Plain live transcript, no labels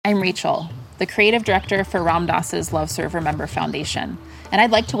I'm Rachel, the creative director for Ram Dass's Love Serve Remember Foundation, and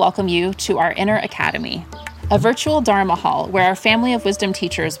I'd like to welcome you to our Inner Academy, a virtual Dharma hall where our family of wisdom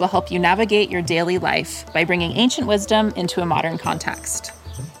teachers will help you navigate your daily life by bringing ancient wisdom into a modern context.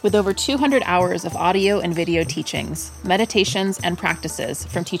 With over 200 hours of audio and video teachings, meditations, and practices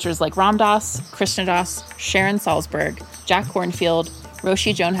from teachers like Ram Dass, Krishna Das, Sharon Salzberg, Jack Kornfield,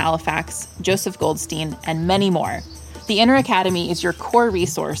 Roshi Joan Halifax, Joseph Goldstein, and many more, the Inner Academy is your core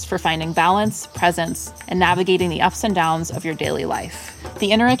resource for finding balance, presence, and navigating the ups and downs of your daily life.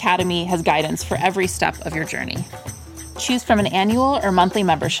 The Inner Academy has guidance for every step of your journey. Choose from an annual or monthly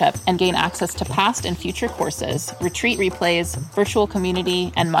membership and gain access to past and future courses, retreat replays, virtual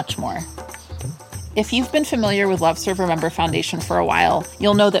community, and much more. If you've been familiar with Love Serve Remember Foundation for a while,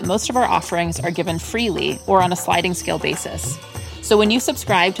 you'll know that most of our offerings are given freely or on a sliding scale basis. So when you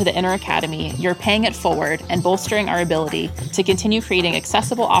subscribe to the Inner Academy, you're paying it forward and bolstering our ability to continue creating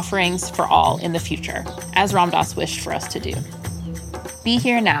accessible offerings for all in the future, as Ram Dass wished for us to do. Be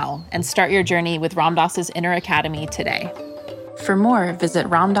here now and start your journey with Ram Dass's Inner Academy today. For more, visit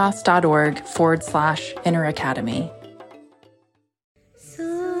ramdass.org/Inner Academy.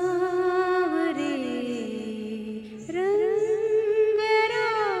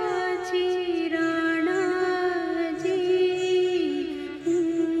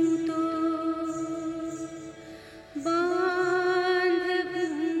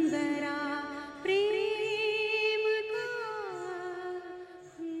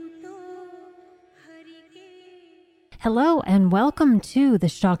 Hello and welcome to the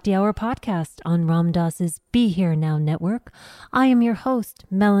Shakti Hour podcast on Ram Dass's Be Here Now network. I am your host,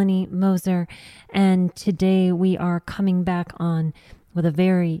 Melanie Moser, and today we are coming back on with a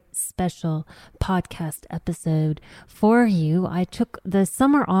very special podcast episode for you. I took the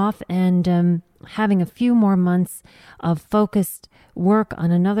summer off and having a few more months of focused work on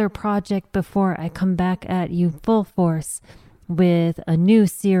another project before I come back at you full force with a new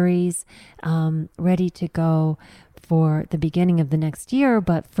series ready to go for the beginning of the next year.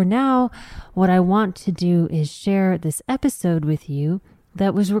 But for now, what I want to do is share this episode with you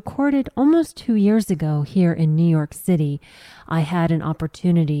that was recorded almost 2 years ago here in New York City. I had an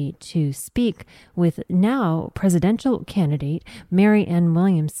opportunity to speak with now presidential candidate Marianne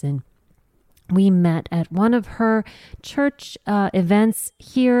Williamson. We met at one of her church events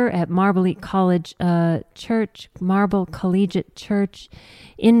here at Marble College Church, Marble Collegiate Church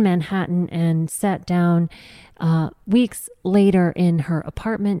in Manhattan, and sat down weeks later in her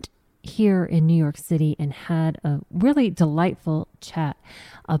apartment here in New York City and had a really delightful chat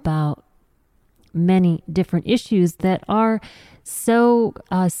about many different issues that are so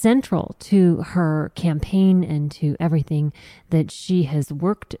central to her campaign and to everything that she has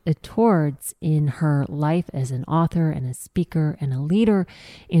worked towards in her life as an author and a speaker and a leader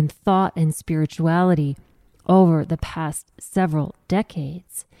in thought and spirituality over the past several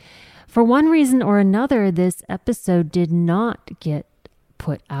decades. For one reason or another, this episode did not get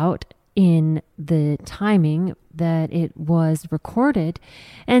put out in the timing that it was recorded.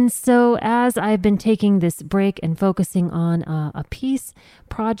 And so as I've been taking this break and focusing on a peace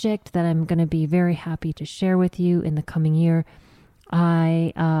project that I'm going to be very happy to share with you in the coming year,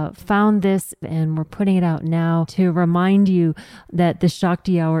 I found this and we're putting it out now to remind you that the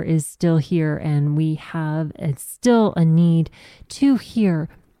Shakti Hour is still here and we have still a need to hear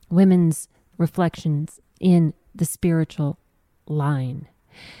women's reflections in the spiritual line.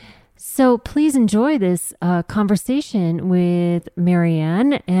 So please enjoy this conversation with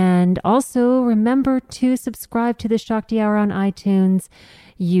Marianne, and also remember to subscribe to the Shakti Hour on iTunes.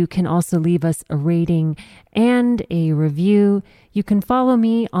 You can also leave us a rating and a review. You can follow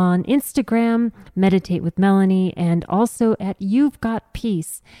me on Instagram, Meditate with Melanie, and also at You've Got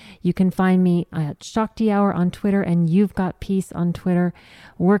Peace. You can find me at Shakti Hour on Twitter and You've Got Peace on Twitter,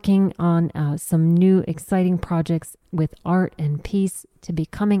 working on some new exciting projects with art and peace to be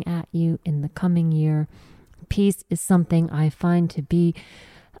coming at you in the coming year. Peace is something I find to be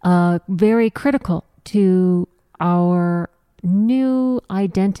very critical to our new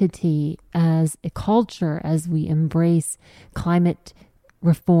identity as a culture as we embrace climate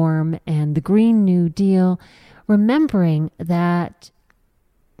reform and the Green New Deal, remembering that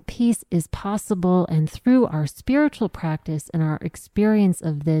peace is possible, and through our spiritual practice and our experience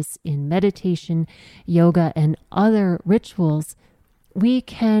of this in meditation, yoga, and other rituals, we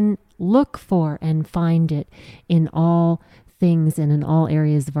can look for and find it in all things and in all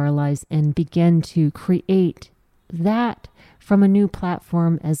areas of our lives and begin to create that from a new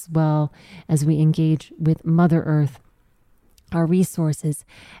platform, as well as we engage with Mother Earth, our resources,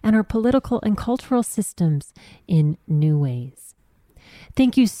 and our political and cultural systems in new ways.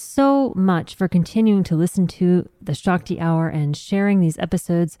 Thank you so much for continuing to listen to the Shakti Hour and sharing these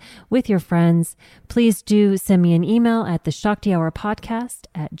episodes with your friends. Please do send me an email at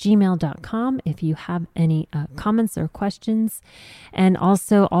theshaktihourpodcast@gmail.com if you have any comments or questions. And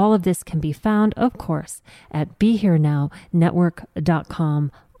also, all of this can be found, of course, at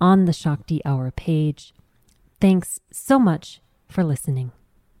BeHereNowNetwork.com on the Shakti Hour page. Thanks so much for listening.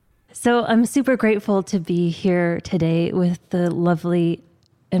 So I'm super grateful to be here today with the lovely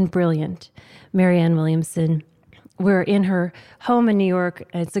and brilliant Marianne Williamson. We're in her home in New York.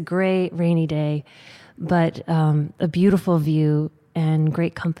 It's a gray, rainy day, but a beautiful view and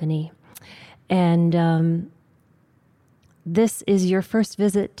great company. And this is your first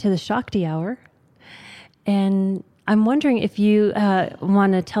visit to the Shakti Hour. And I'm wondering if you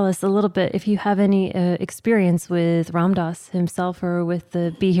want to tell us a little bit, if you have any experience with Ram Dass himself or with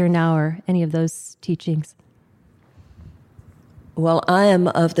the Be Here Now or any of those teachings. Well, I am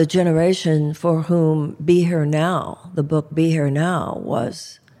of the generation for whom Be Here Now, the book Be Here Now,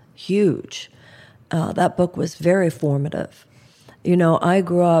 was huge. That book was very formative. You know, I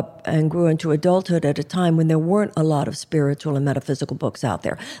grew up and grew into adulthood at a time when there weren't a lot of spiritual and metaphysical books out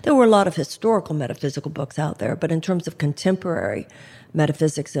there. There were a lot of historical metaphysical books out there, but in terms of contemporary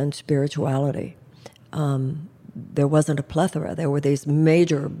metaphysics and spirituality, there wasn't a plethora. There were these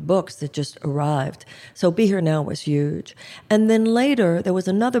major books that just arrived. So Be Here Now was huge. And then later, there was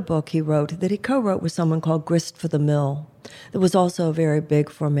another book he wrote that he co-wrote with someone called Grist for the Mill that was also very big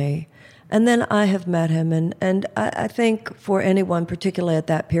for me. And then I have met him, and I think for anyone, particularly at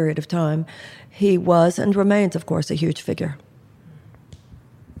that period of time, he was and remains, of course, a huge figure.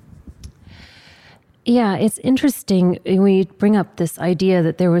 Yeah, it's interesting. We bring up this idea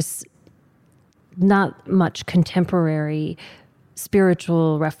that there was not much contemporary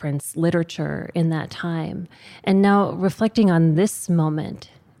spiritual reference literature in that time. And now reflecting on this moment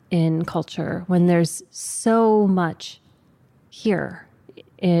in culture, when there's so much here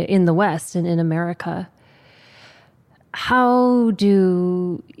in the West and in America, how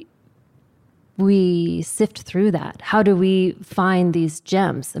do we sift through that? How do we find these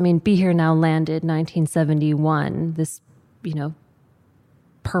gems? I mean, Be Here Now landed 1971, this,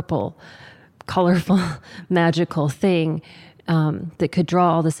 purple, colorful, magical thing that could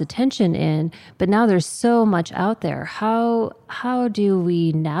draw all this attention in. But now there's so much out there. How do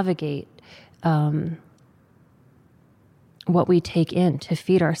we navigate what we take in to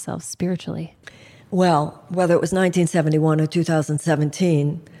feed ourselves spiritually? Well, whether it was 1971 or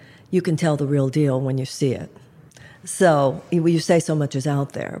 2017, you can tell the real deal when you see it. So you say so much is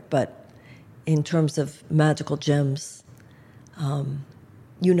out there, but in terms of magical gems,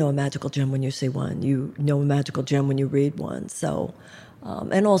 you know a magical gem when you see one. You know a magical gem when you read one. So,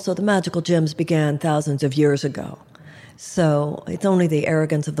 and also the magical gems began thousands of years ago. So it's only the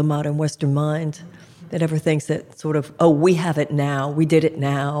arrogance of the modern Western mind that ever thinks that sort of, oh, we have it now, we did it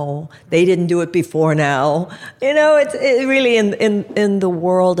now, they didn't do it before now. It's really in the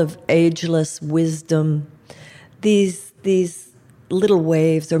world of ageless wisdom, these little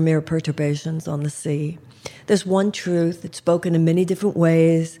waves are mere perturbations on the sea. There's one truth. It's spoken in many different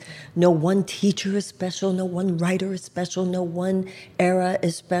ways. No one teacher is special. No one writer is special. No one era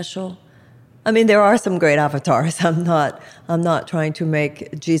is special. I mean, there are some great avatars. I'm not trying to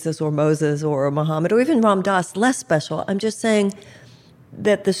make Jesus or Moses or Muhammad or even Ram Dass less special. I'm just saying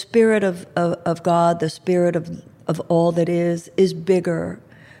that the spirit of God, the spirit of all that is bigger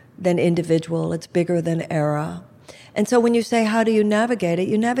than individual. It's bigger than era. And so when you say, how do you navigate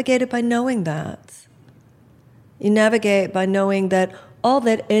it by knowing that. You navigate by knowing that all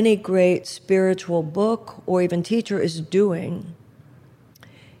that any great spiritual book or even teacher is doing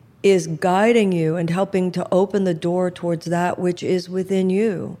is guiding you and helping to open the door towards that which is within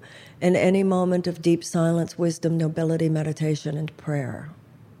you in any moment of deep silence, wisdom, nobility, meditation, and prayer.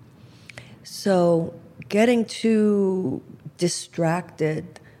 So getting too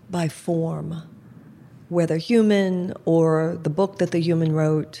distracted by form, whether human or the book that the human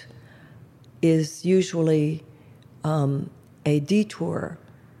wrote, is usually a detour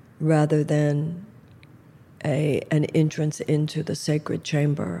rather than an entrance into the sacred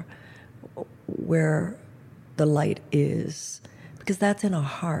chamber where the light is, because that's in our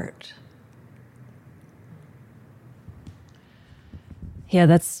heart. Yeah,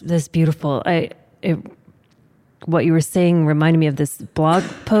 that's beautiful. What you were saying reminded me of this blog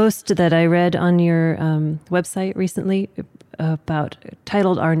post that I read on your website recently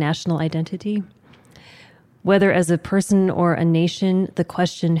titled Our National Identity. Whether as a person or a nation, the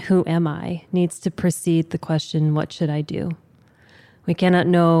question, who am I, needs to precede the question, what should I do? We cannot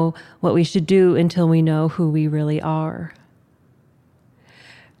know what we should do until we know who we really are.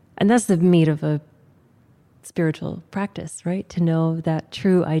 And that's the meat of a spiritual practice, right? To know that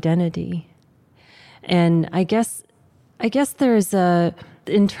true identity. And I guess there's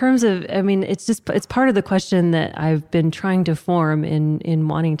in terms of, it's part of the question that I've been trying to form in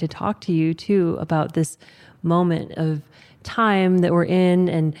wanting to talk to you too about this moment of time that we're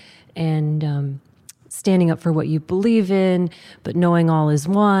in, and standing up for what you believe in, but knowing all is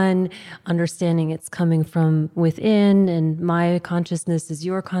one, understanding it's coming from within, and my consciousness is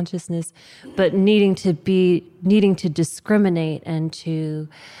your consciousness, but needing to discriminate and to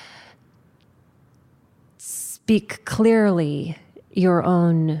speak clearly your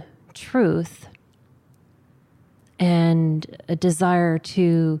own truth, and a desire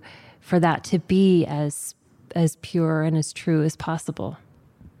for that to be as pure and as true as possible.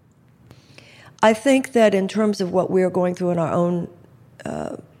 I think that in terms of what we're going through in our own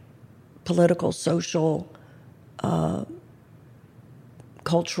political, social,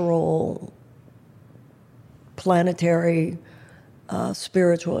 cultural, planetary,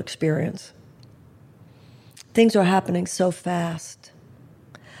 spiritual experience, things are happening so fast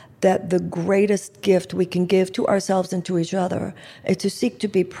that the greatest gift we can give to ourselves and to each other is to seek to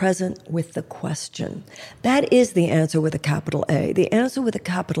be present with the question. That is the answer with a capital A. The answer with a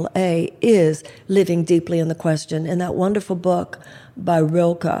capital A is living deeply in the question. In that wonderful book by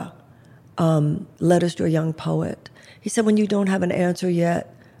Rilke, Letters to a Young Poet, he said, when you don't have an answer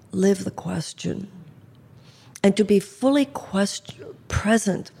yet, live the question. And to be fully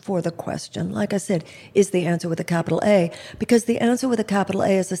present for the question, like I said, is the answer with a capital A, because the answer with a capital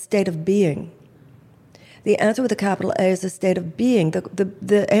A is a state of being. The answer with a capital A is a state of being.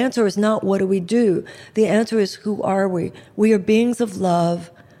 The answer is not what do we do. The answer is who are we? We are beings of love,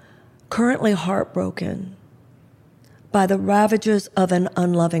 currently heartbroken by the ravages of an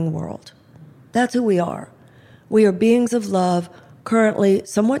unloving world. That's who we are. We are beings of love, currently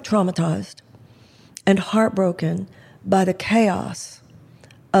somewhat traumatized and heartbroken by the chaos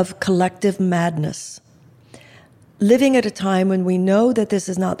of collective madness. Living at a time when we know that this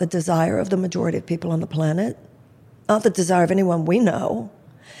is not the desire of the majority of people on the planet, not the desire of anyone we know,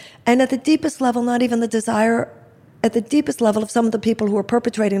 and at the deepest level, not even the desire at the deepest level of some of the people who are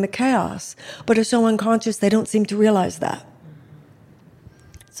perpetrating the chaos, but are so unconscious they don't seem to realize that.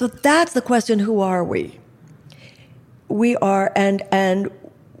 So that's the question, who are we? We are, and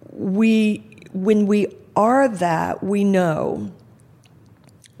when we are that, we know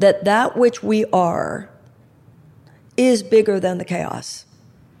that which we are is bigger than the chaos.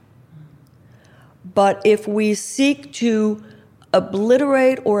 But if we seek to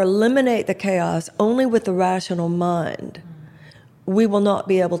obliterate or eliminate the chaos only with the rational mind, we will not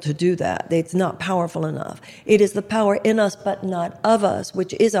be able to do that. It's not powerful enough. It is the power in us but not of us,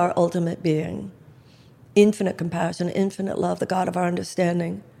 which is our ultimate being. Infinite compassion, infinite love, the God of our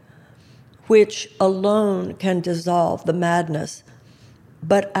understanding, which alone can dissolve the madness.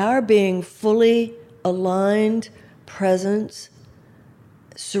 But our being fully aligned, present,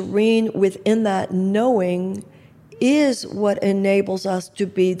 serene within that knowing is what enables us to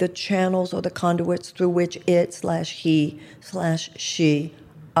be the channels or the conduits through which it/he/she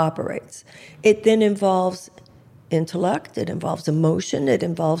operates. It then involves intellect, it involves emotion, it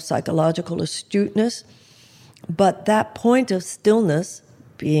involves psychological astuteness. But that point of stillness,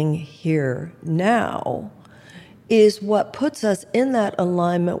 being here now, is what puts us in that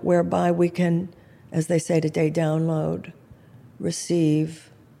alignment whereby we can, as they say today, download,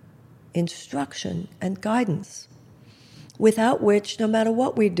 receive instruction and guidance, without which, no matter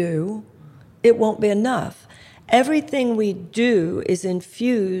what we do, it won't be enough. Everything we do is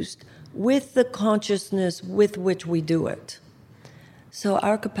infused with the consciousness with which we do it. So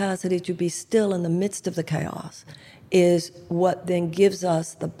our capacity to be still in the midst of the chaos is what then gives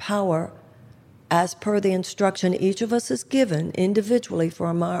us the power, as per the instruction each of us is given individually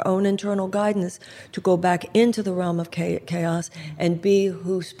from our own internal guidance, to go back into the realm of chaos and be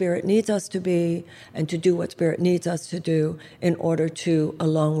who Spirit needs us to be, and to do what Spirit needs us to do in order to,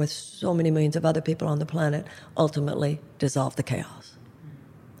 along with so many millions of other people on the planet, ultimately dissolve the chaos.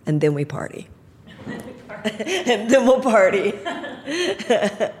 And then we party. And then we'll party.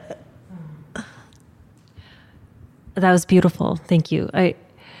 That was beautiful. Thank you. I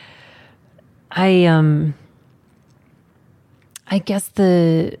guess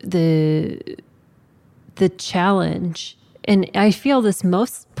the challenge, and I feel this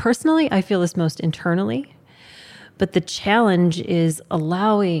most personally, I feel this most internally, but the challenge is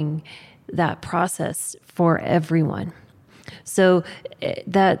allowing that process for everyone. So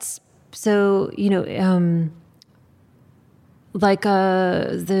that's, so, like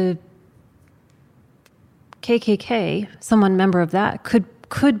the KKK, someone member of that could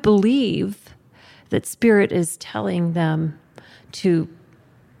could believe that Spirit is telling them to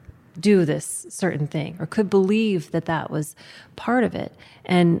do this certain thing, or could believe that that was part of it.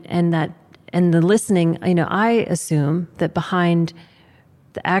 And the listening, I assume that behind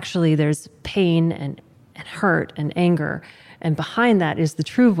actually there's pain and hurt and anger, and behind that is the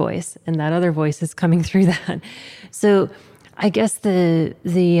true voice, and that other voice is coming through that. So I guess the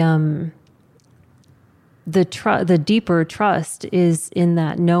deeper trust is in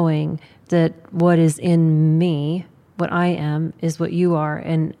that knowing that what is in me, what I am, is what you are,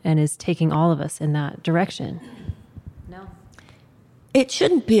 and is taking all of us in that direction. No. It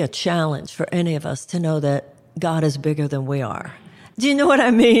shouldn't be a challenge for any of us to know that God is bigger than we are. Do you know what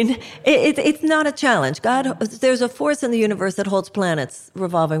I mean? It's not a challenge. There's a force in the universe that holds planets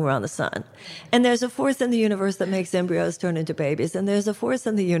revolving around the sun. And there's a force in the universe that makes embryos turn into babies. And there's a force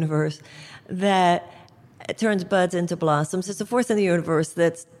in the universe that turns buds into blossoms. There's a force in the universe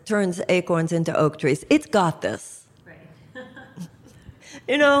that turns acorns into oak trees. It's got this. Right.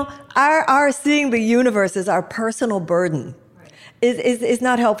 Our seeing the universe as our personal burden is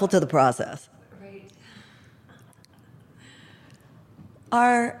not helpful to the process.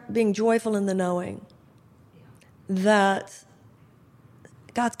 Our being joyful in the knowing that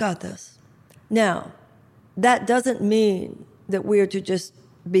God's got this. Now, that doesn't mean that we are to just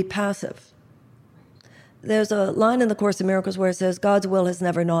be passive. There's a line in the Course in Miracles where it says, God's will has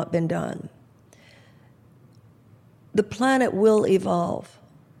never not been done. The planet will evolve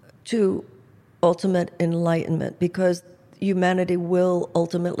to ultimate enlightenment because humanity will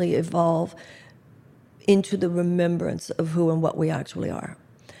ultimately evolve into the remembrance of who and what we actually are.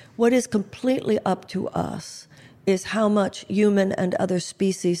 What is completely up to us is how much human and other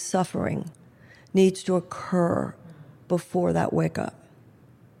species suffering needs to occur before that wake up.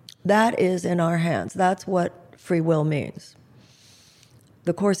 That is in our hands. That's what free will means.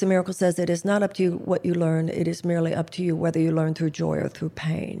 The Course in Miracles says it is not up to you what you learn, it is merely up to you whether you learn through joy or through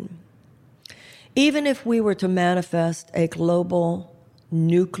pain. Even if we were to manifest a global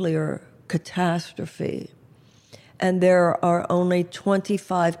nuclear catastrophe, and there are only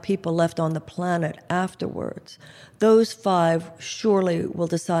 25 people left on the planet afterwards, those 5 surely will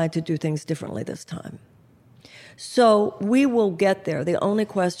decide to do things differently this time. So we will get there. The only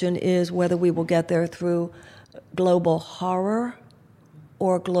question is whether we will get there through global horror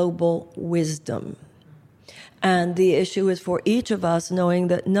or global wisdom. And the issue is for each of us knowing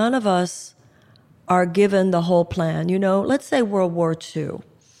that none of us are given the whole plan. Let's say World War II.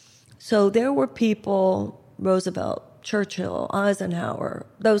 So there were people, Roosevelt, Churchill, Eisenhower,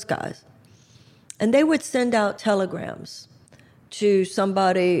 those guys, and they would send out telegrams to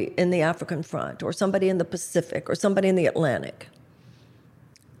somebody in the African front or somebody in the Pacific or somebody in the Atlantic.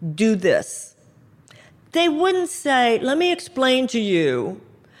 Do this. They wouldn't say, let me explain to you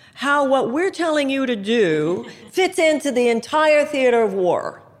how what we're telling you to do fits into the entire theater of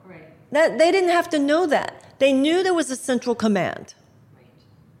war. Right. They didn't have to know that. They knew there was a central command.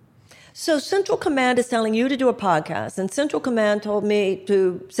 So Central Command is telling you to do a podcast, and Central Command told me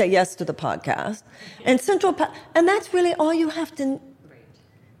to say yes to the podcast. And and that's really all you have to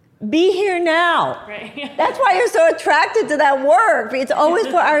be here now. Right. That's why you're so attracted to that work. It's always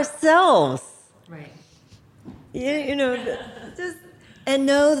for ourselves. Right. And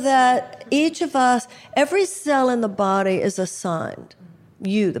know that each of us, every cell in the body is assigned.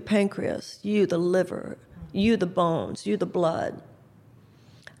 You, the pancreas, you, the liver, you, the bones, you, the blood.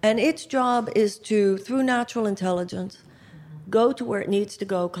 And its job is to, through natural intelligence, go to where it needs to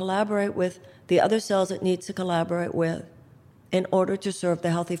go, collaborate with the other cells it needs to collaborate with in order to serve the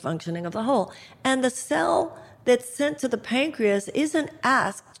healthy functioning of the whole. And the cell that's sent to the pancreas isn't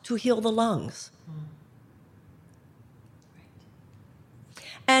asked to heal the lungs.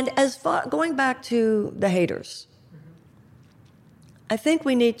 And going back to the haters, I think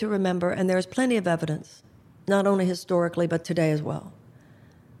we need to remember, and there's plenty of evidence, not only historically, but today as well,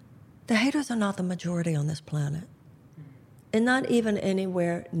 the haters are not the majority on this planet, and not even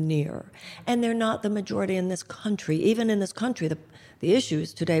anywhere near. And they're not the majority in this country. Even in this country, the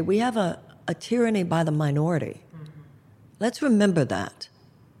issues today, we have a tyranny by the minority. Let's remember that.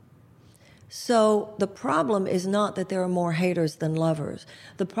 So the problem is not that there are more haters than lovers.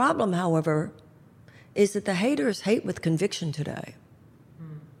 The problem, however, is that the haters hate with conviction today.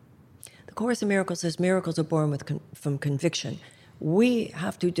 The Course in Miracles says miracles are born from conviction. We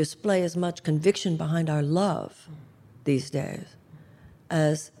have to display as much conviction behind our love these days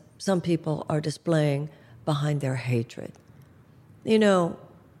as some people are displaying behind their hatred.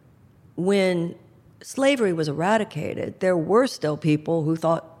 When slavery was eradicated, there were still people who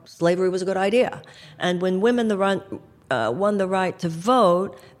thought slavery was a good idea. And when women won the right to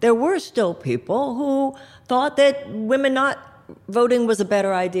vote, there were still people who thought that women not voting was a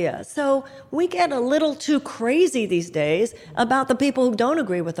better idea. So we get a little too crazy these days about the people who don't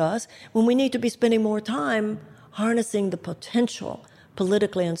agree with us when we need to be spending more time harnessing the potential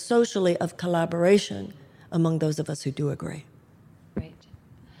politically and socially of collaboration among those of us who do agree.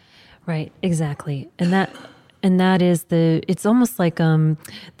 Right, exactly. And that is it's almost like the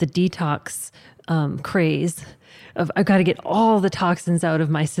detox craze of I've got to get all the toxins out of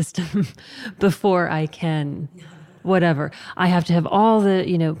my system before I can whatever. I have to have all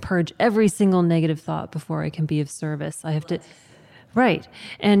the, purge every single negative thought before I can be of service. I have to, right.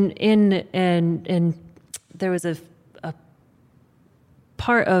 And there was a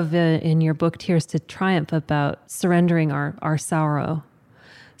part of in your book, Tears to Triumph, about surrendering our sorrow.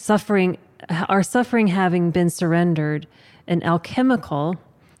 Our suffering having been surrendered, an alchemical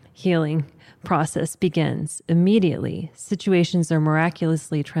healing process begins immediately. Situations are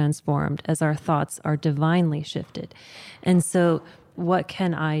miraculously transformed as our thoughts are divinely shifted. And so what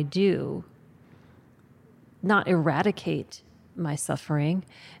can I do? Not eradicate my suffering,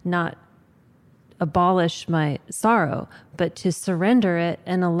 not abolish my sorrow, but to surrender it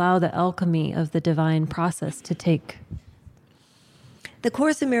and allow the alchemy of the divine process to take. The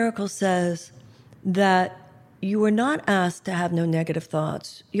Course in Miracles says that you were not asked to have no negative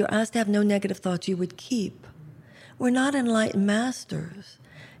thoughts. You're asked to have no negative thoughts you would keep. We're not enlightened masters.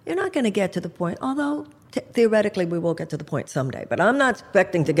 You're not going to get to the point, although theoretically we will get to the point someday, but I'm not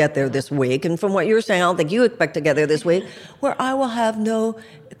expecting to get there this week. And from what you're saying, I don't think you expect to get there this week, where I will have no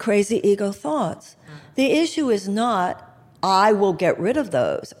crazy ego thoughts. The issue is not, I will get rid of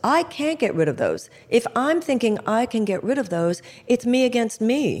those. I can't get rid of those. If I'm thinking I can get rid of those, it's me against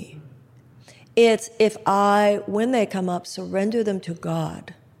me. It's if I, when they come up, surrender them to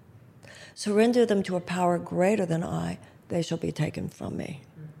God, surrender them to a power greater than I, they shall be taken from me.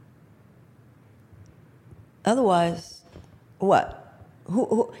 Otherwise, what?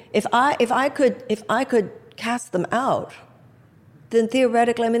 If I could cast them out, then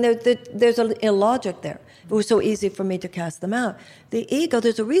theoretically, I mean, there's a illogic there. It was so easy for me to cast them out. The ego,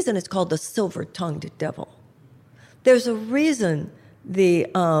 there's a reason it's called the silver-tongued devil. There's a reason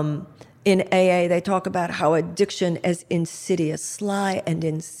in AA they talk about how addiction is insidious, sly and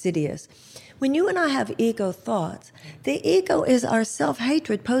insidious. When you and I have ego thoughts, the ego is our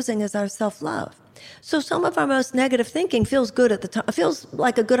self-hatred posing as our self-love. So some of our most negative thinking feels good at the time, feels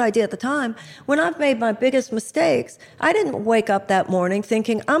like a good idea at the time. When I've made my biggest mistakes, I didn't wake up that morning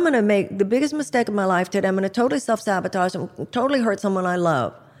thinking, I'm going to make the biggest mistake of my life today. I'm going to totally self-sabotage and totally hurt someone I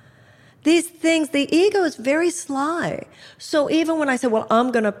love. These things, the ego is very sly. So even when I say, well,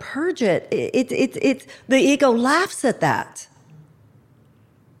 I'm going to purge it, the ego laughs at that.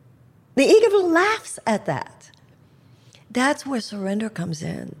 The ego laughs at that. That's where surrender comes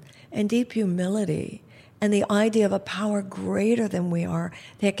in. And deep humility, and the idea of a power greater than we are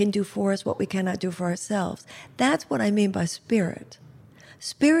that can do for us what we cannot do for ourselves. That's what I mean by spirit.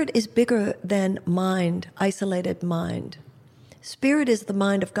 Spirit is bigger than mind, isolated mind. Spirit is the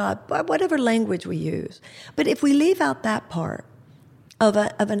mind of God, by whatever language we use. But if we leave out that part of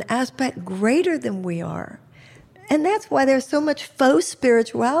an aspect greater than we are, and that's why there's so much faux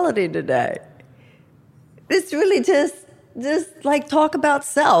spirituality today. It's really just like talk about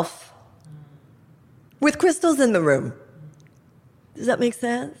self with crystals in the room. Does that make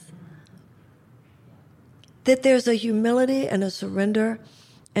sense? That there's a humility and a surrender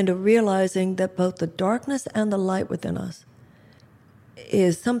and a realizing that both the darkness and the light within us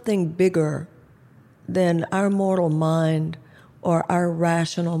is something bigger than our mortal mind or our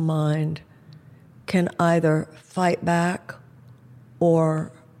rational mind can either fight back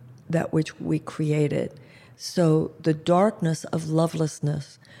or that which we created. So the darkness of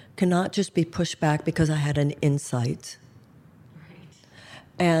lovelessness cannot just be pushed back because I had an insight. Right.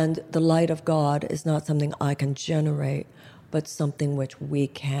 And the light of God is not something I can generate, but something which we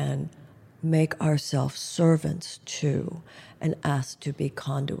can make ourselves servants to and ask to be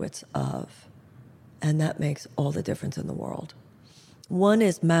conduits of. And that makes all the difference in the world. One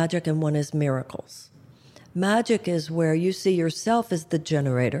is magic and one is miracles. Magic is where you see yourself as the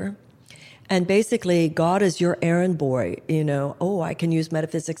generator. And basically, God is your errand boy, I can use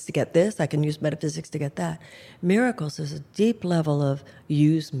metaphysics to get this, I can use metaphysics to get that. Miracles is a deep level of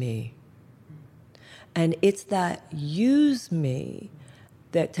use me. And it's that use me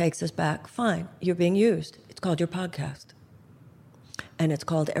that takes us back. Fine, you're being used. It's called your podcast. And it's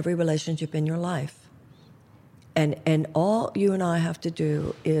called every relationship in your life. And all you and I have to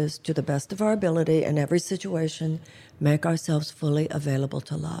do is, to the best of our ability in every situation, make ourselves fully available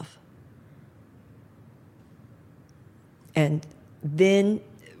to love. And then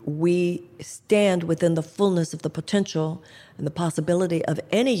we stand within the fullness of the potential and the possibility of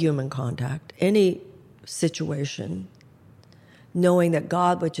any human contact, any situation, knowing that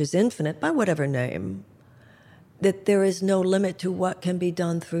God, which is infinite by whatever name, that there is no limit to what can be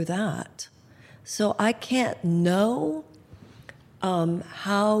done through that. So I can't know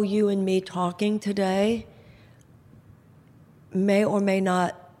how you and me talking today may or may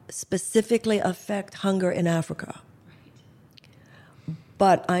not specifically affect hunger in Africa.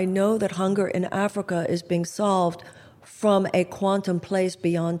 But I know that hunger in Africa is being solved from a quantum place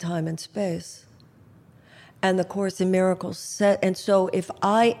beyond time and space. And the Course in Miracles said, and so if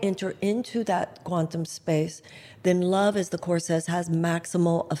I enter into that quantum space, then love, as the Course says, has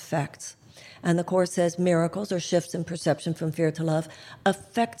maximal effects. And the Course says miracles, or shifts in perception from fear to love,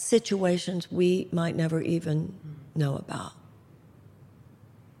 affect situations we might never even know about.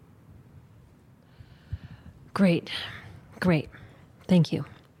 Great. Thank you.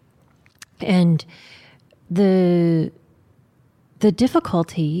 And the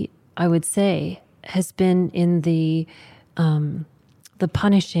difficulty, I would say, has been in the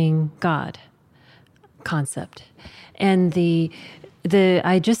punishing God concept, and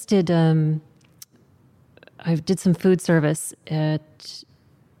I just did I did some food service at,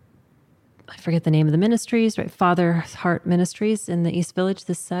 I forget the name of the ministries, right? Father's Heart Ministries in the East Village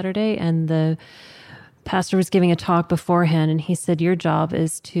this Saturday, and the pastor was giving a talk beforehand, and he said, your job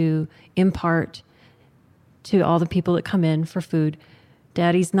is to impart to all the people that come in for food,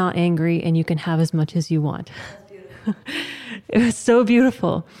 Daddy's not angry and you can have as much as you want. That's beautiful. It was so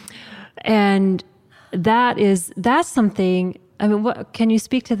beautiful. And that's something, I mean, what can you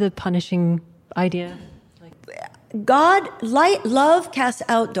speak to the punishing idea? God, love casts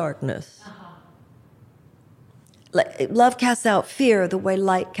out darkness. Love casts out fear the way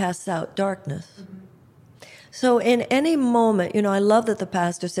light casts out darkness. Mm-hmm. So in any moment, I love that the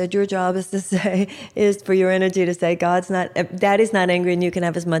pastor said, your job is for your energy to say, Daddy's not angry and you can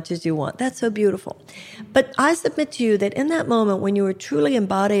have as much as you want. That's so beautiful. But I submit to you that in that moment, when you are truly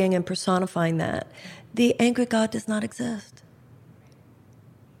embodying and personifying that, the angry God does not exist.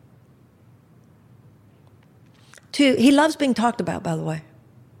 He loves being talked about, by the way.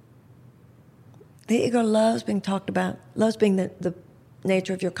 The ego loves being talked about, loves being the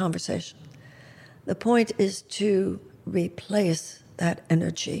nature of your conversation. The point is to replace that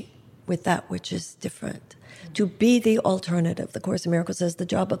energy with that which is different, to be the alternative. The Course in Miracles says the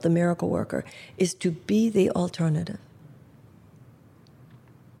job of the miracle worker is to be the alternative.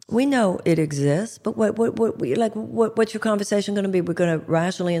 We know it exists, but what's your conversation going to be? We're going to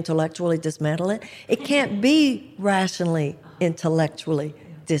rationally, intellectually dismantle it? It can't be rationally, intellectually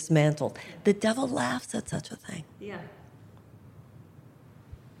dismantled. The devil laughs at such a thing. Yeah.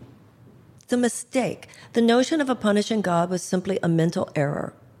 It's a mistake. The notion of a punishing God was simply a mental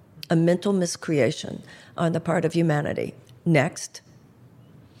error, a mental miscreation on the part of humanity. Next.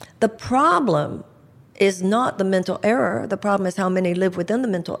 The problem is not the mental error. The problem is how many live within the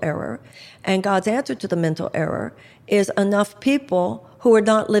mental error. And God's answer to the mental error is enough people who are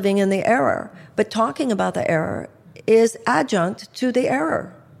not living in the error. But talking about the error is adjunct to the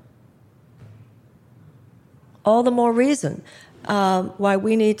error. All the more reason why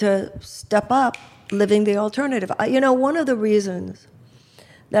we need to step up living the alternative. One of the reasons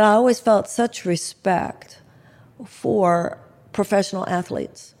that I always felt such respect for professional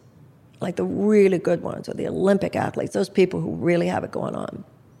athletes, like the really good ones, or the Olympic athletes, those people who really have it going on,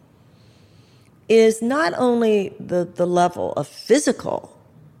 is not only the level of physical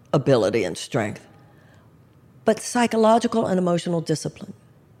ability and strength, but psychological and emotional discipline.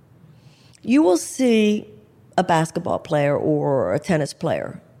 You will see a basketball player or a tennis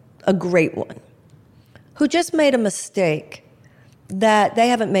player, a great one, who just made a mistake that they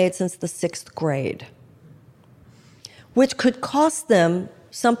haven't made since the 6th grade, which could cost them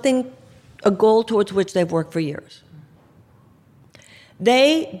something, a goal towards which they've worked for years.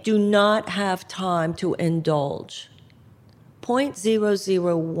 They do not have time to indulge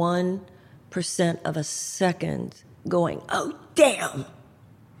 0.001% of a second going, oh, damn.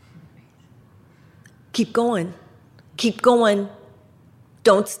 Keep going,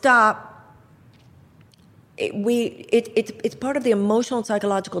 don't stop. It's part of the emotional and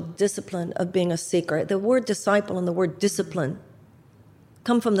psychological discipline of being a seeker. The word disciple and the word discipline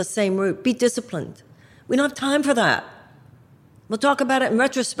come from the same root. Be disciplined. We don't have time for that. We'll talk about it in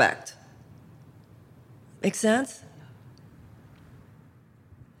retrospect. Make sense?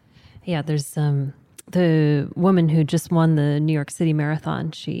 Yeah, there's the woman who just won the New York City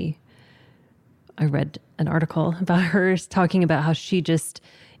Marathon. I read an article about her talking about how she just,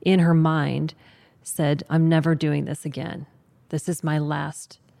 in her mind, said, I'm never doing this again. This is my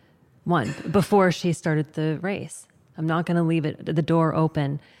last one, before she started the race. I'm not going to leave the door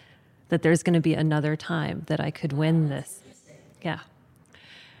open, that there's going to be another time that I could win this. Yeah.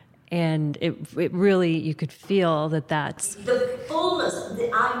 And it really, you could feel that that's... The fullness,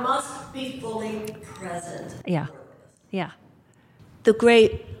 I must be fully present. Yeah, yeah. The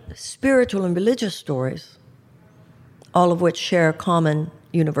great spiritual and religious stories, all of which share common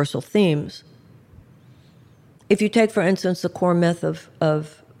universal themes. If you take, for instance, the core myth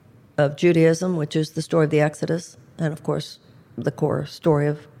of Judaism, which is the story of the Exodus, and of course, the core story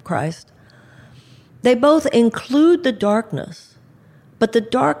of Christ, they both include the darkness, but the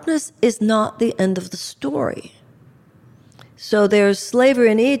darkness is not the end of the story. So there's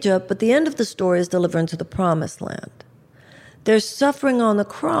slavery in Egypt, but the end of the story is deliverance to the promised land. There's suffering on the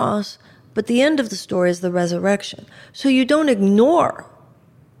cross, but the end of the story is the resurrection. So you don't ignore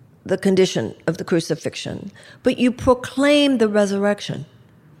the condition of the crucifixion, but you proclaim the resurrection.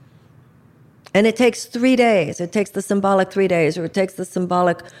 And it takes 3 days. It takes the symbolic 3 days, or it takes the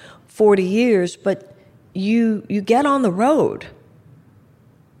symbolic 40 years, but you get on the road.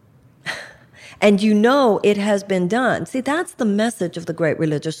 And you know it has been done. See, that's the message of the great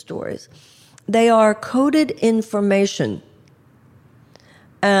religious stories. They are coded information.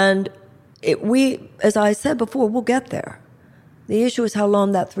 And as I said before, we'll get there. The issue is how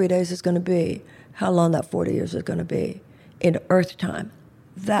long that 3 days is going to be, how long that 40 years is going to be in Earth time.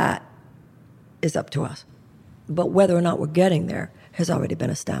 That is up to us. But whether or not we're getting there has already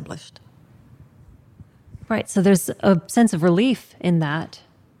been established. Right, so there's a sense of relief in that.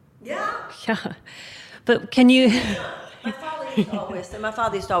 Yeah. Yeah. But can you... My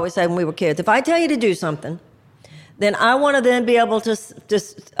father used to always say when we were kids, if I tell you to do something, then I want to then be able to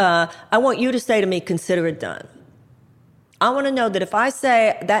I want you to say to me, consider it done. I want to know that if I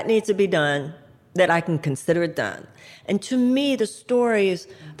say that needs to be done, that I can consider it done. And to me, the stories,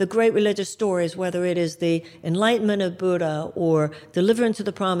 the great religious stories, whether it is the enlightenment of Buddha or deliverance to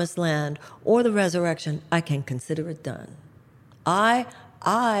the promised land or the resurrection, I can consider it done. I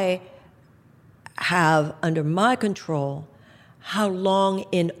have under my control how long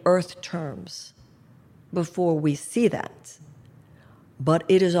in earth terms before we see that. But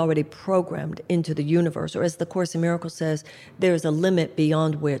it is already programmed into the universe. Or as the Course in Miracles says, there is a limit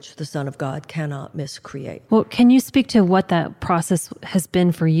beyond which the Son of God cannot miscreate. Well, can you speak to what that process has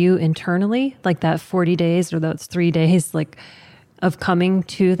been for you internally? Like that 40 days or those 3 days, like, of coming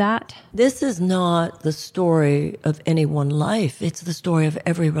to that? This is not the story of any one life. It's the story of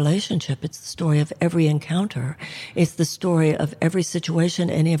every relationship. It's the story of every encounter. It's the story of every situation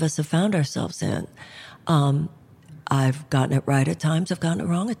any of us have found ourselves in. I've gotten it right at times. I've gotten it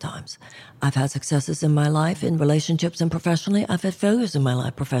wrong at times. I've had successes in my life, in relationships and professionally. I've had failures in my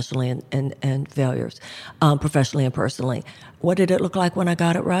life, professionally and failures, professionally and personally. What did it look like when I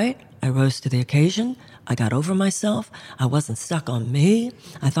got it right? I rose to the occasion. I got over myself. I wasn't stuck on me.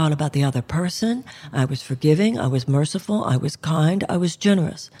 I thought about the other person. I was forgiving. I was merciful. I was kind. I was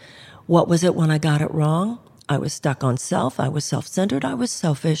generous. What was it when I got it wrong? I was stuck on self. I was self-centered. I was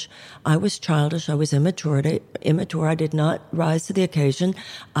selfish. I was childish. I was immature. I did not rise to the occasion.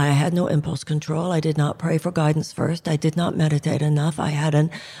 I had no impulse control. I did not pray for guidance first. I did not meditate enough. I had an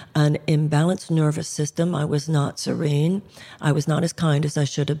imbalanced nervous system. I was not serene. I was not as kind as I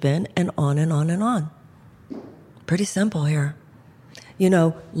should have been, and on and on and on. Pretty simple here. You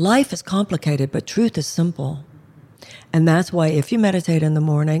know, life is complicated, but truth is simple. And that's why if you meditate in the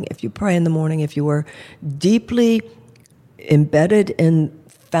morning, if you pray in the morning, if you are deeply embedded in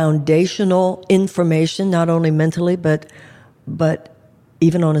foundational information, not only mentally, but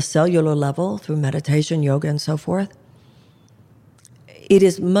even on a cellular level through meditation, yoga, and so forth, it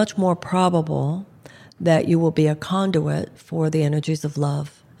is much more probable that you will be a conduit for the energies of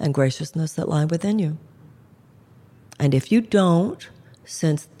love and graciousness that lie within you. And if you don't,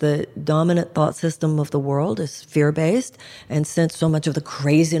 since the dominant thought system of the world is fear-based, and since so much of the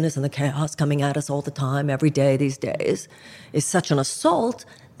craziness and the chaos coming at us all the time, every day these days, is such an assault,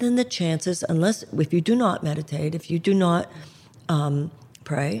 then the chances, if you do not meditate, if you do not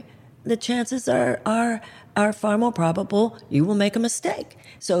pray, the chances are far more probable you will make a mistake.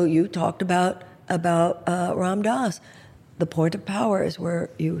 So you talked about Ram Dass. The point of power is where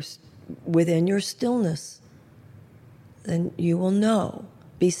you, within your stillness, then you will know.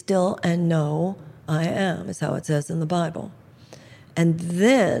 Be still and know I am, is how it says in the Bible. And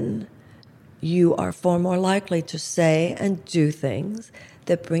then you are far more likely to say and do things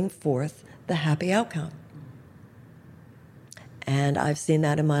that bring forth the happy outcome. And I've seen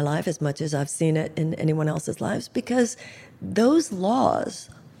that in my life as much as I've seen it in anyone else's lives, because those laws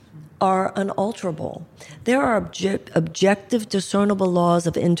are unalterable. There are objective, discernible laws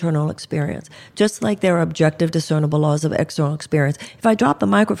of internal experience, just like there are objective, discernible laws of external experience. If I drop the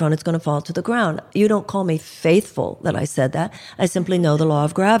microphone, it's going to fall to the ground. You don't call me faithful that I said that. I simply know the law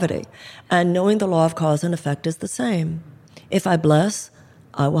of gravity. And knowing the law of cause and effect is the same. If I bless,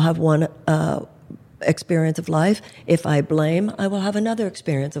 I will have one experience of life. If I blame, I will have another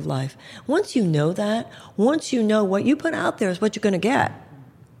experience of life. Once you know that, once you know what you put out there is what you're going to get,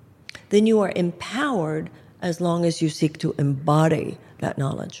 then you are empowered as long as you seek to embody that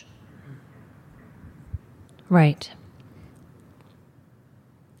knowledge. Right.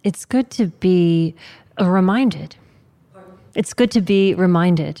 It's good to be reminded. It's good to be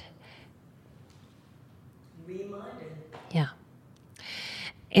reminded. Yeah.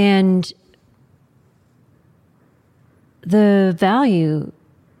 And the value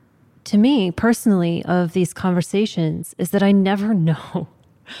to me personally of these conversations is that I never know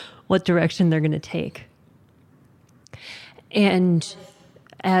what direction they're going to take. And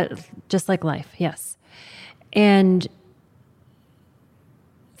just like life, yes. And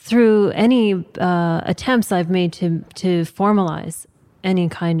through any attempts I've made to formalize any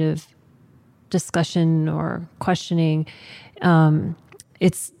kind of discussion or questioning,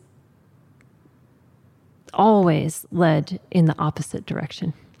 it's always led in the opposite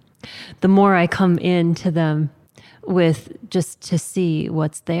direction. The more I come into them with just to see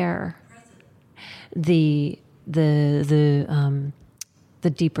what's there, the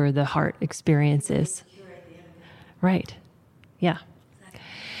deeper the heart experience is. Right. Yeah.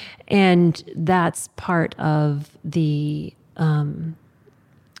 And that's part of the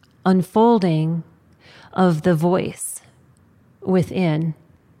unfolding of the voice within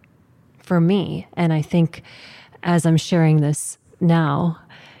for me. And I think as I'm sharing this now,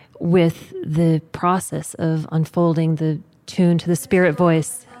 with the process of unfolding the tune to the spirit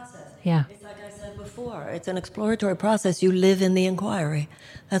voice. Yeah. It's like I said before, it's an exploratory process. You live in the inquiry.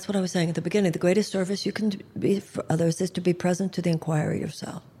 That's what I was saying at the beginning. The greatest service you can be for others is to be present to the inquiry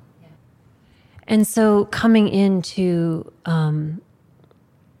yourself. And so coming in to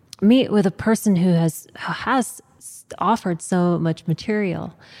meet with a person who has offered so much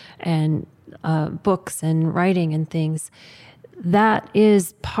material and books and writing and things, that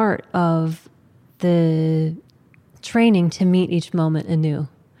is part of the training to meet each moment anew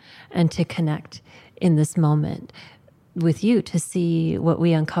and to connect in this moment with you to see what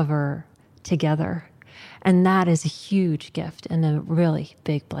we uncover together. And that is a huge gift and a really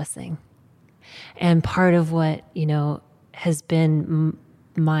big blessing. And part of what, has been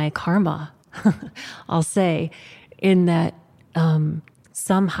my karma, I'll say, in that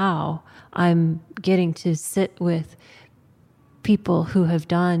somehow I'm getting to sit with people who have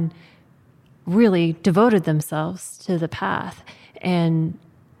really devoted themselves to the path and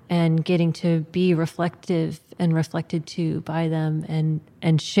getting to be reflective and reflected to by them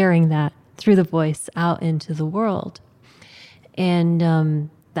and sharing that through the voice out into the world. And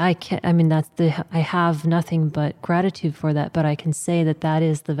I have nothing but gratitude for that, but I can say that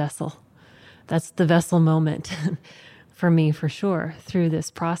is the vessel. That's the vessel moment for me, for sure, through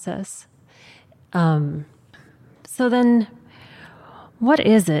this process. So then, what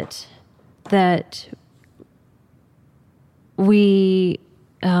is it that we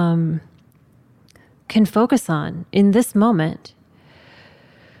can focus on in this moment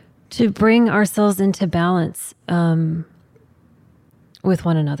to bring ourselves into balance with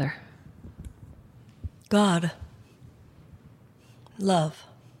one another? God. Love.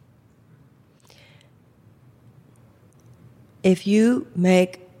 If you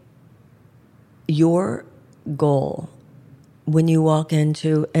make your goal when you walk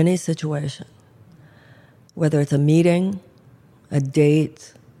into any situation, whether it's a meeting, a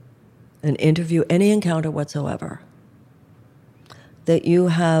date, an interview, any encounter whatsoever, that you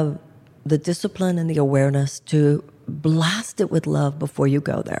have the discipline and the awareness to blast it with love before you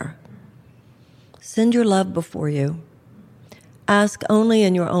go there. Send your love before you. Ask only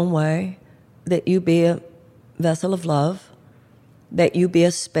in your own way that you be a vessel of love, that you be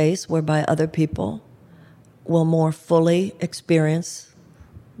a space whereby other people will more fully experience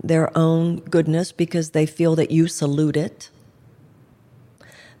their own goodness because they feel that you salute it,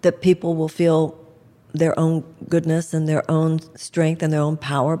 that people will feel their own goodness and their own strength and their own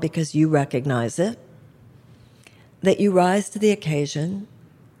power because you recognize it, that you rise to the occasion.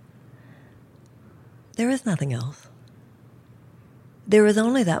 There is nothing else. There is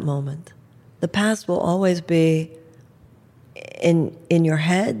only that moment. The past will always be in your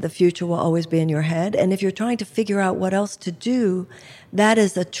head. The future will always be in your head. And if you're trying to figure out what else to do, that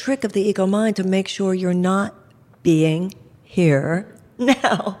is a trick of the ego mind to make sure you're not being here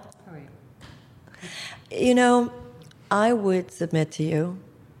Now, you know, I would submit to you,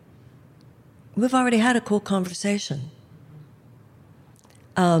 we've already had a cool conversation.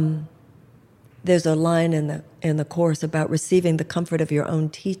 There's a line in the Course about receiving the comfort of your own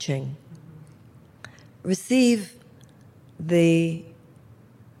teaching. Receive the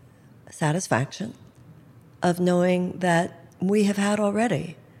satisfaction of knowing that we have had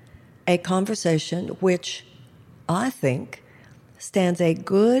already a conversation which I think stands a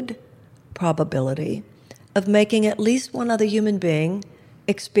good probability of making at least one other human being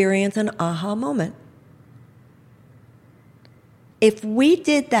experience an aha moment. If we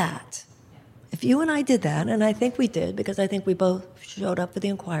did that, if you and I did that, and I think we did because I think we both showed up for the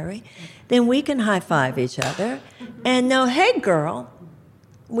inquiry, then we can high-five each other and know, hey, girl,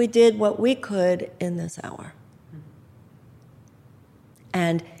 we did what we could in this hour.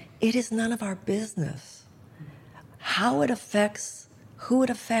 And it is none of our business how it affects, who it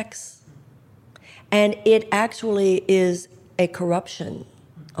affects. And it actually is a corruption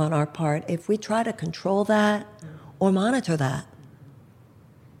on our part if we try to control that or monitor that.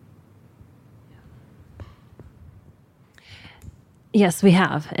 Yes, we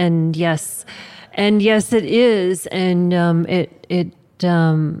have, and yes, it is, and it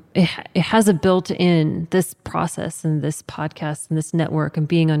has a built-in, this process and this podcast and this network and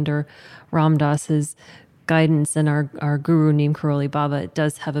being under Ram Dass's guidance and our guru Neem Karoli Baba. It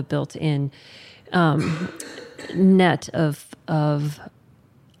does have a built-in net of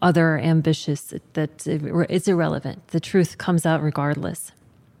other ambitious that it's irrelevant. The truth comes out regardless.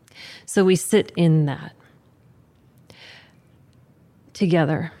 So we sit in that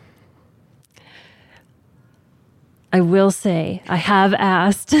together. I will say, I have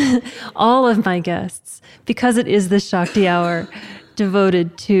asked all of my guests, because it is the Shakti Hour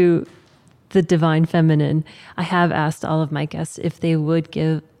devoted to the Divine Feminine, I have asked all of my guests if they would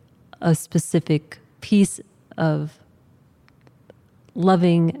give a specific piece of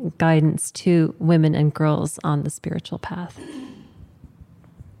loving guidance to women and girls on the spiritual path.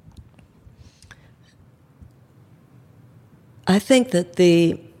 I think that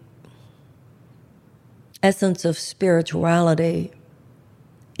the essence of spirituality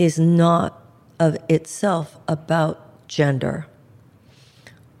is not of itself about gender,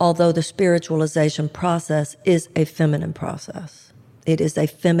 although the spiritualization process is a feminine process. It is a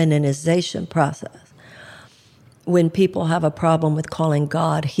feminization process. When people have a problem with calling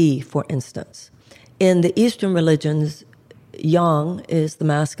God he, for instance. In the Eastern religions, Yang is the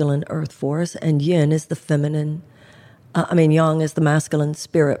masculine earth force and Yin is the feminine Yang is the masculine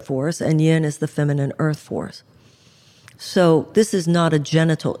spirit force, and Yin is the feminine earth force. So this is not a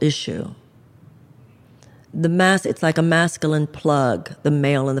genital issue. It's like a masculine plug, the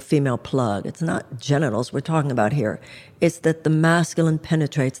male and the female plug. It's not genitals we're talking about here. It's that the masculine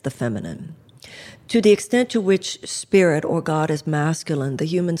penetrates the feminine. To the extent to which spirit or God is masculine, the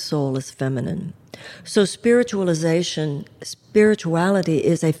human soul is feminine. So spirituality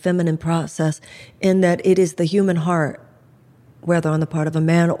is a feminine process in that it is the human heart, whether on the part of a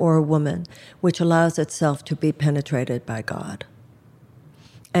man or a woman, which allows itself to be penetrated by God.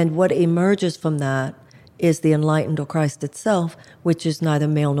 And what emerges from that is the enlightened or Christ itself, which is neither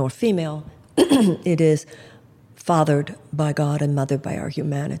male nor female. It is fathered by God and mothered by our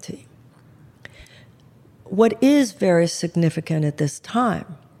humanity. What is very significant at this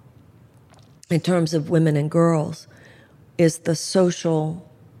time, in terms of women and girls, is the social,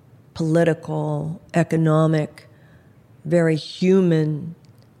 political, economic, very human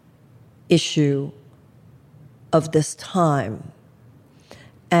issue of this time.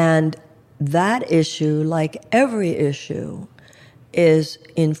 And that issue, like every issue, is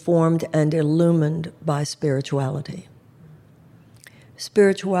informed and illumined by spirituality.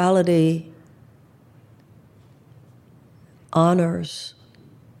 Spirituality honors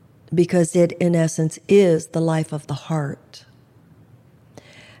because it, in essence, is the life of the heart.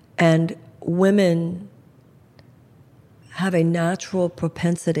 And women have a natural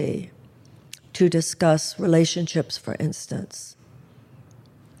propensity to discuss relationships, for instance,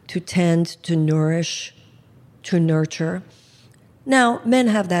 to tend, to nourish, to nurture. Now, men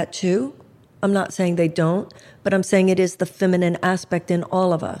have that too. I'm not saying they don't, but I'm saying it is the feminine aspect in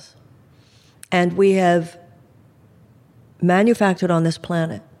all of us. And we have manufactured on this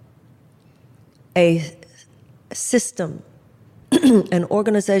planet a system, an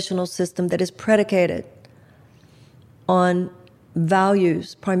organizational system that is predicated on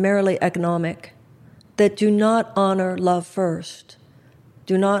values, primarily economic, that do not honor love first,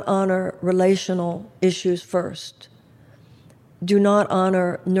 do not honor relational issues first, do not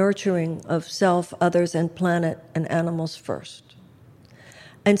honor nurturing of self, others, and planet and animals first.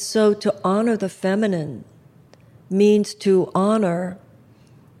 And so to honor the feminine means to honor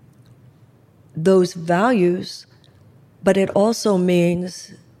those values, but it also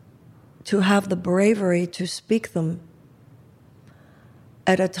means to have the bravery to speak them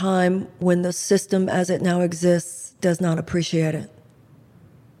at a time when the system as it now exists does not appreciate it.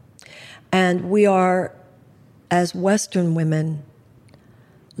 And we are, as Western women,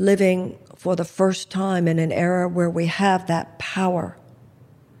 living for the first time in an era where we have that power.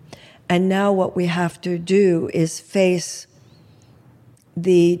 And now what we have to do is face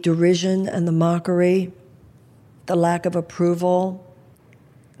the derision and the mockery, the lack of approval,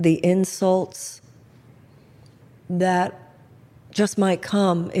 the insults that just might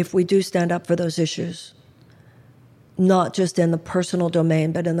come if we do stand up for those issues, not just in the personal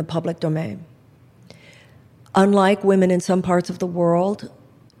domain, but in the public domain. Unlike women in some parts of the world,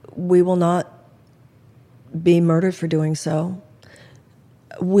 we will not be murdered for doing so.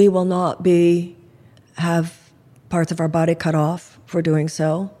 We will not have parts of our body cut off for doing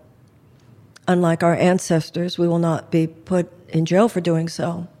so. Unlike our ancestors, we will not be put in jail for doing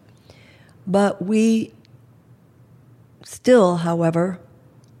so. But we still, however,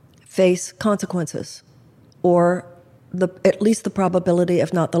 face consequences, or at least the probability,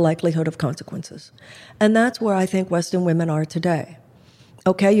 if not the likelihood of consequences. And that's where I think Western women are today.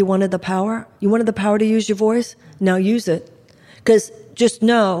 Okay, you wanted the power? You wanted the power to use your voice? Now use it. Because just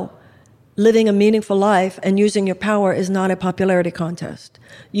know, living a meaningful life and using your power is not a popularity contest.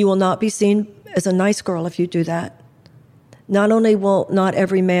 You will not be seen as a nice girl if you do that. Not only will not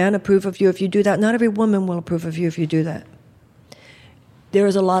every man approve of you if you do that, not every woman will approve of you if you do that. There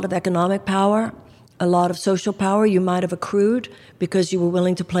is a lot of economic power, a lot of social power you might have accrued because you were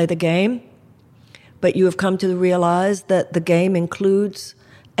willing to play the game, but you have come to realize that the game includes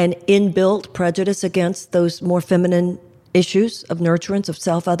an inbuilt prejudice against those more feminine issues of nurturance, of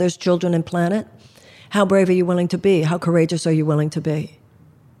self, others, children, and planet. How brave are you willing to be? How courageous are you willing to be?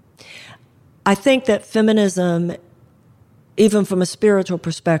 I think that feminism, even from a spiritual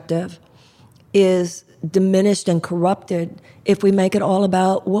perspective, is diminished and corrupted if we make it all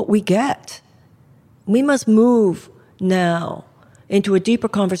about what we get. We must move now into a deeper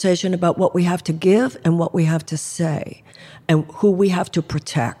conversation about what we have to give and what we have to say and who we have to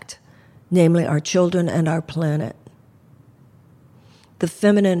protect, namely our children and our planet. The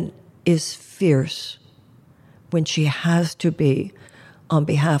feminine is fierce when she has to be on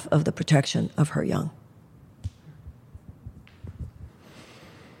behalf of the protection of her young.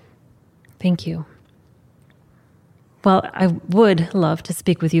 Thank you. Well, I would love to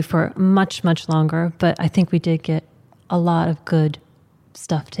speak with you for much, much longer, but I think we did get a lot of good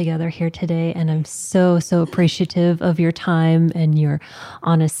stuff together here today, and I'm so, so appreciative of your time and your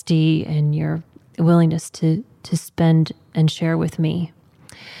honesty and your willingness to spend and share with me.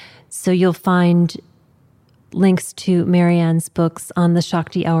 So you'll find links to Marianne's books on the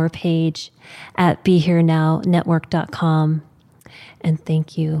Shakti Hour page at BeHereNowNetwork.com. And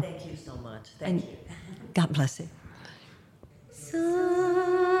thank you. Thank you so much. Thank you. God bless you.